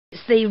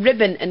It's the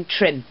ribbon and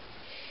trim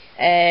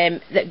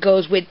that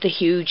goes with the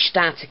huge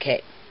starter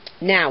kit.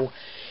 Now,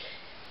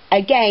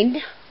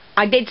 again,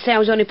 I did say I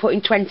was only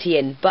putting 20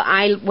 in, but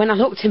when I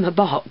looked in my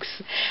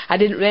box, I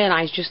didn't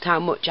realise just how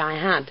much I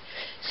had.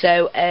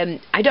 So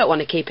I don't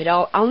want to keep it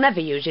all. I'll never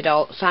use it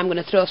all, so I'm going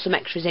to throw some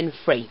extras in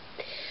free.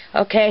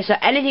 Okay, so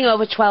anything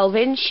over 12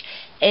 inch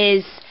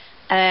is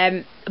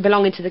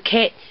belonging to the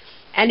kit.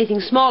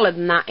 Anything smaller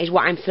than that is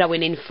what I'm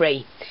throwing in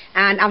free.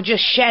 And I'm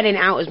just sharing it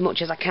out as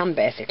much as I can,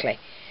 basically.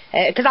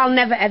 Because I'll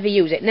never ever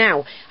use it.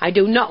 Now, I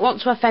do not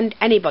want to offend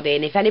anybody,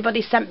 and if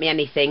anybody sent me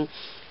anything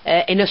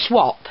in a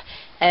swap,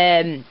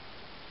 I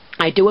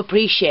do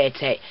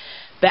appreciate it,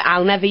 but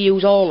I'll never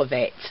use all of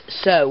it.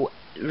 So,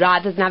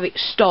 rather than have it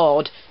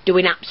stored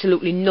doing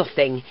absolutely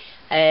nothing,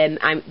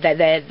 they're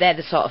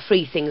the sort of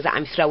free things that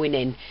I'm throwing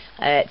in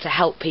to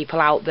help people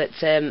out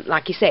that,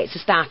 like you say, it's a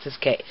starter's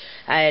kit.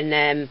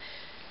 And,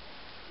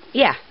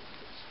 yeah,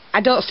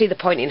 I don't see the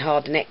point in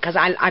hoarding it, because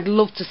I'd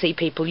love to see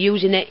people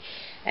using it.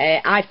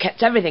 I've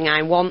kept everything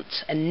I want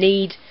and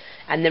need,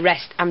 and the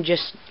rest I'm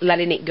just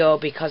letting it go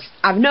because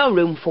I've no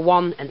room for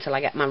one until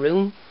I get my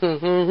room.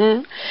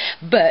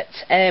 But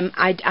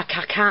I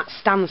can't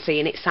stand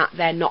seeing it sat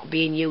there not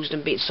being used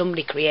and being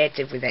somebody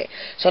creative with it.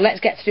 So let's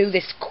get through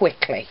this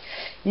quickly.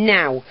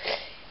 Now,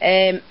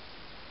 I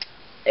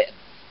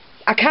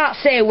can't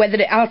say whether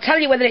I'll tell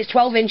you whether it's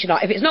 12 inch or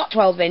not. If it's not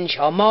 12 inch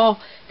or more,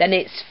 then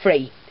it's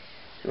free.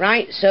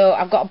 Right, so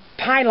I've got a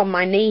pile on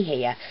my knee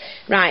here.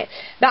 Right,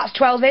 that's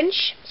 12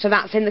 inch, so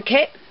that's in the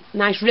kit.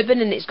 Nice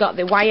ribbon, and it's got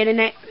the wire in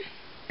it.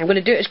 I'm going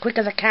to do it as quick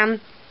as I can.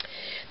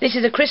 This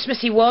is a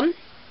Christmassy one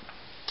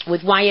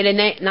with wire in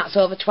it, and that's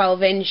over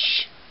 12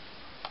 inch.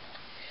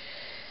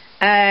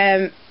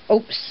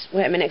 Oops,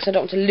 wait a minute, because I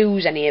don't want to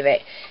lose any of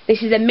it.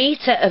 This is a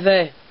metre of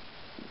a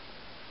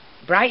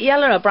bright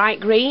yellow or bright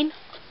green.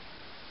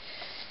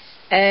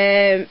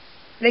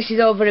 This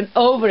is over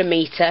a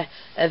metre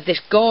of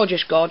this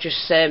gorgeous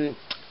satin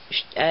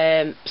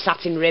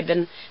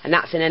ribbon, and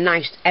that's in a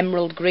nice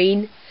emerald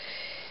green.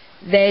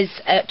 There's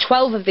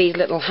 12 of these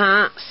little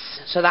hearts,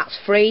 so that's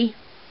free.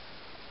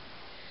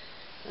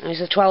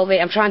 There's a 12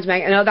 inch, I'm trying to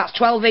make, no, that's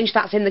 12 inch,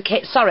 that's in the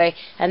kit, sorry,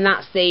 and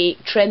that's the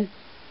trim.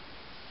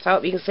 So I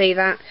hope you can see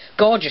that.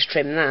 Gorgeous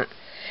trim, that.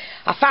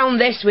 I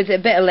found this with a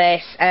bit of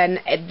lace,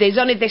 and there's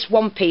only this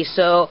one piece,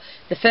 so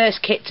the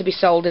first kit to be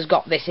sold has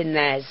got this in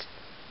theirs.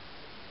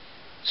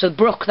 So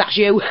Brooke, that's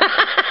you.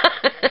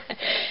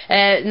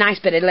 Nice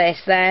bit of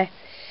lace there.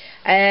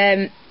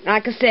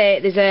 Like I say,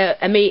 there's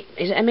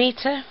is it a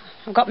metre?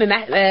 I've got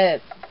my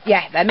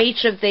yeah, a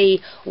metre of the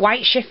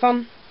white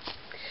chiffon.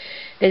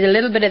 There's a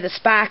little bit of the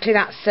sparkly,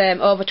 that's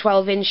over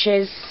 12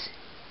 inches.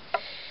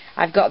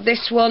 I've got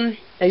this one.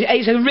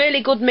 It's a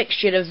really good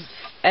mixture of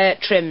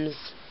trims.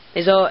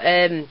 There's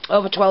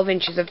over 12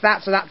 inches of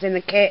that, so that's in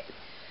the kit.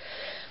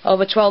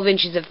 Over 12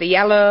 inches of the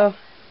yellow.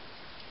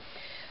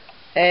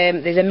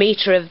 There's a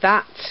metre of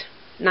that.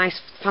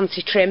 Nice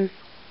fancy trim.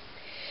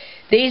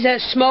 These are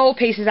small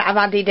pieces that I've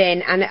added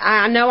in, and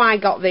I know I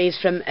got these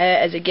from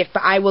as a gift,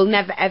 but I will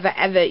never ever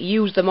ever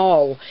use them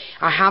all.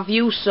 I have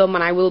used some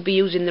and I will be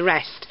using the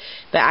rest,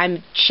 but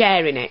I'm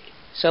sharing it.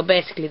 So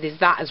basically there's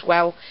that as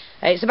well.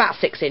 It's about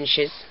 6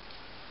 inches.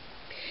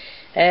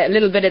 A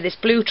little bit of this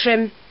blue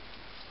trim.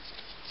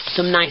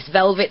 Some nice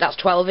velvet, that's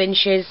 12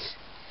 inches.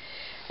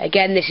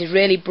 Again, this is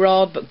really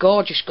broad but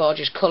gorgeous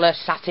colour,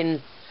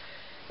 satin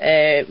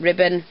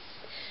ribbon.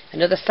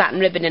 Another satin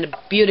ribbon in a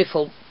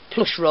beautiful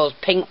plush rose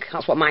pink.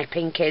 That's what my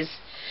pink is.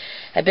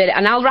 A bit,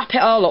 and I'll wrap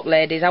it all up,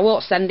 ladies. I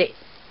won't send it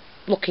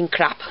looking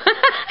crap.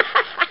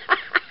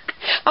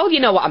 Oh, you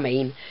know what I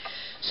mean.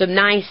 Some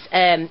nice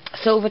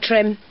silver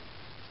trim.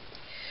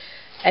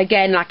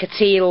 Again, like a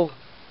teal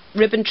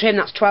ribbon trim.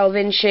 That's 12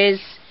 inches.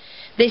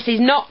 This is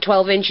not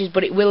 12 inches,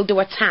 but it will do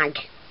a tag.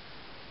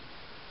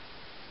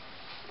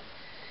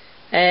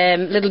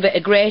 Little bit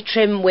of grey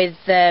trim with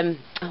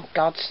oh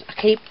god, I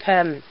keep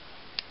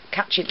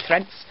catching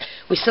threads,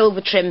 with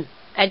silver trim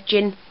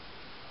edging.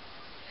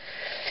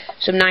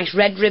 Some nice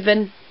red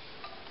ribbon.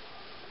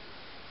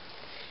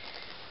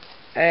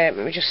 Let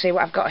me just see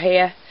what I've got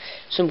here.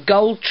 Some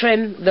gold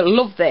trim.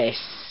 Love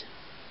this,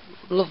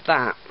 love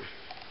that.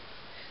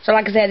 So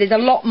like I said, there's a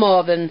lot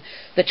more than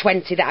the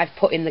 20 that I've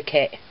put in the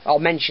kit, or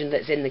mentioned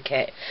that's in the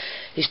kit.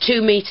 There's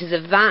 2 metres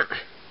of that.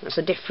 That's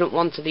a different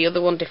one to the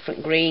other one,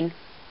 different green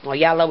or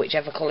yellow,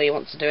 whichever colour you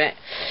want to do it.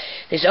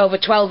 There's over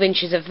 12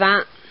 inches of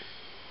that.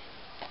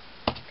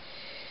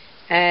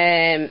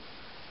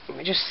 Let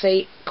me just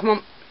see, come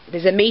on,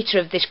 there's a metre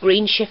of this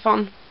green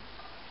chiffon.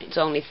 It's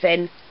only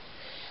thin.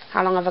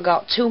 How long have I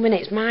got? 2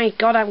 minutes, my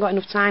god, I haven't got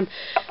enough time.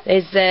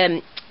 There's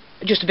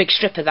just a big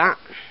strip of that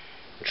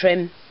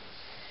trim.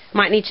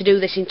 Might need to do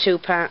this in 2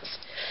 parts.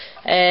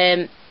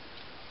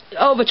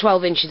 Over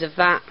 12 inches of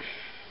that.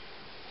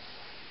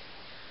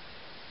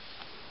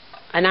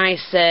 A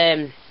nice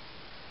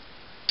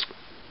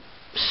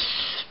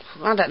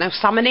I don't know,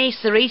 salmony,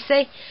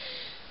 cerise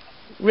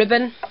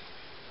ribbon.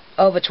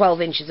 Over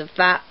 12 inches of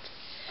that.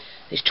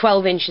 There's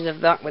 12 inches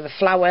of that with a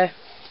flower.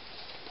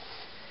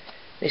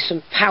 There's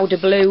some powder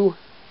blue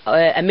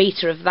a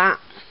metre of that.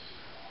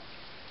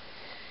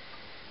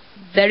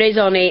 There is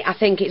only, I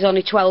think it's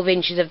only 12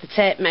 inches of the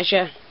tape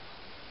measure.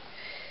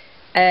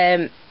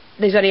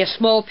 There's only a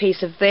small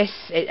piece of this,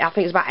 I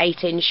think it's about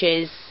 8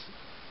 inches.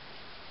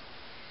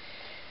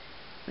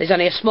 There's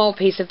only a small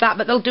piece of that,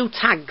 but they'll do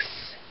tags.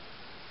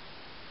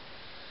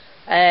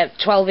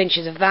 12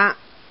 inches of that,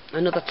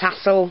 another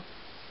tassel.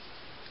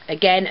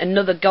 Again,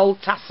 another gold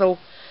tassel.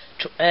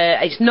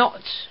 It's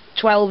not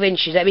 12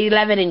 inches, it'll be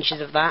 11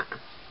 inches of that.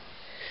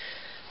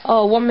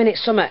 Oh, 1 minute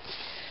summit.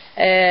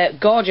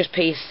 Gorgeous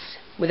piece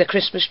with a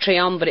Christmas tree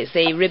on, but it's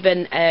the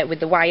ribbon with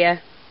the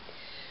wire.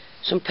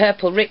 Some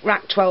purple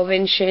rick-rack, 12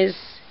 inches.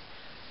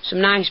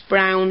 Some nice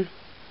brown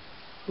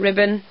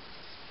ribbon.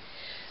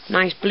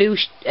 Nice blue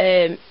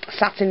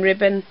satin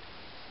ribbon.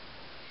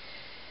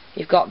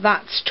 You've got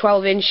that's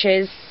 12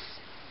 inches.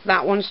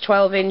 That one's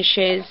 12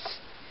 inches.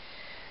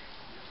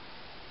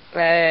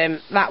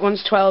 That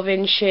one's 12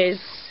 inches.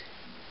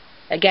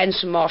 Again,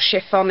 some more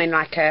chiffon in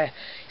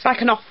it's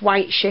like an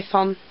off-white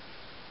chiffon.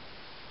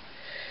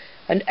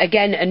 And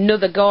again,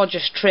 another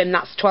gorgeous trim,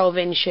 that's 12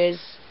 inches.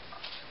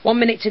 1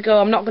 minute to go,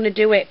 I'm not going to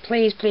do it,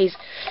 please, please.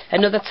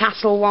 Another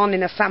tassel one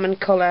in a salmon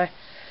colour.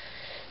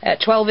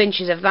 12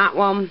 inches of that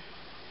one.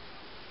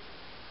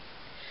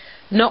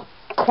 Not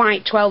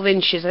quite 12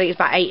 inches, I think it's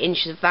about 8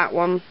 inches of that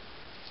one.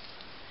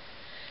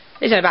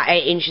 There's about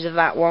 8 inches of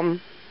that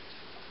one.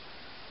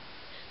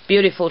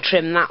 Beautiful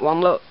trim, that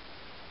one, look.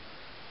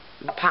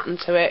 The pattern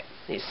to it,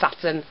 it's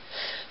satin.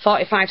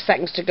 45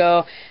 seconds to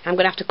go. I'm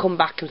going to have to come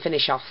back and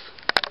finish off.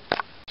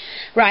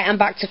 Right, I'm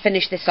back to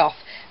finish this off.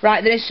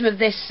 Right, there is some of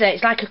this,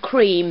 it's like a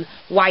cream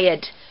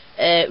wired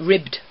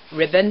ribbed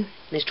ribbon.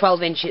 There's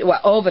 12 inches, well,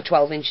 over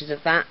 12 inches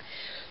of that.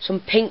 Some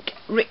pink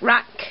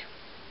rick-rack.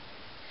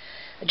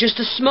 Just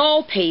a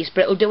small piece,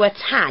 but it'll do a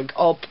tag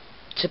or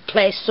to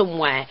place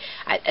somewhere.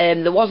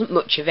 There wasn't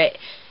much of it.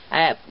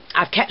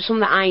 I've kept some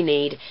that I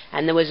need,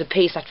 and there was a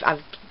piece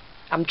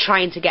I'm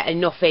trying to get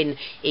enough in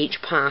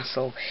each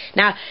parcel.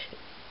 Now,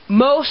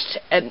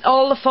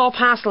 all the 4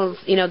 parcels,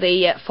 you know,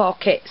 the 4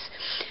 kits,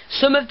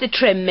 some of the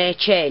trim may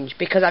change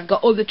because I've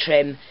got other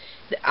trim.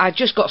 I've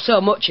just got so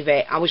much of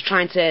it. I was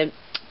trying to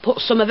put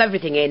some of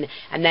everything in,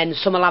 and then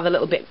some will have a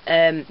little bit,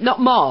 not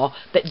more,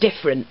 but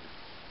different.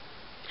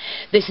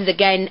 This is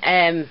again,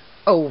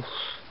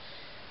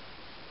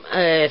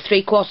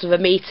 3/4 of a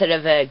metre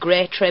of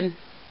grey trim.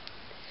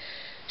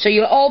 So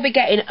you'll all be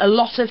getting a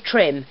lot of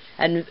trim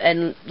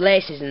and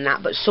laces and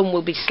that, but some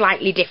will be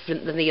slightly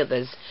different than the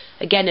others.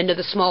 Again,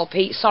 another small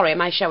piece. Sorry,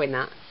 am I showing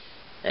that?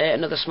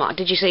 Another small.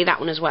 Did you see that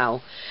one as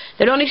well?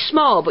 They're only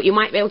small, but you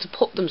might be able to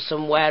put them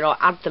somewhere or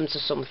add them to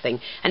something,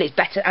 and it's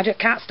better. I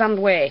can't stand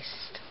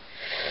waste.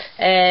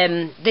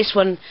 This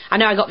one, I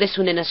know I got this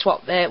one in a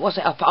swap, was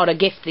it up or a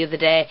gift the other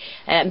day,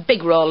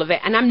 big roll of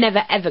it, and I'm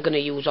never ever going to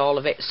use all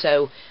of it,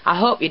 so I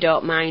hope you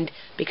don't mind,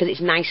 because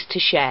it's nice to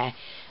share.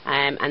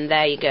 And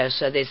there you go,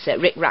 so there's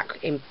rick-rack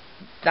in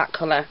that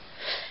colour,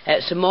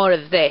 some more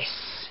of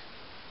this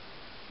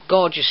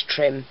gorgeous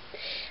trim,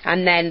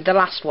 and then the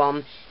last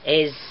one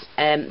is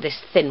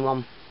this thin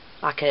one,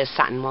 like a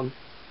satin one.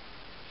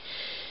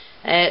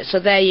 So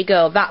there you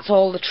go, that's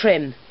all the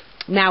trim.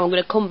 Now I'm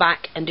going to come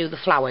back and do the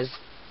flowers.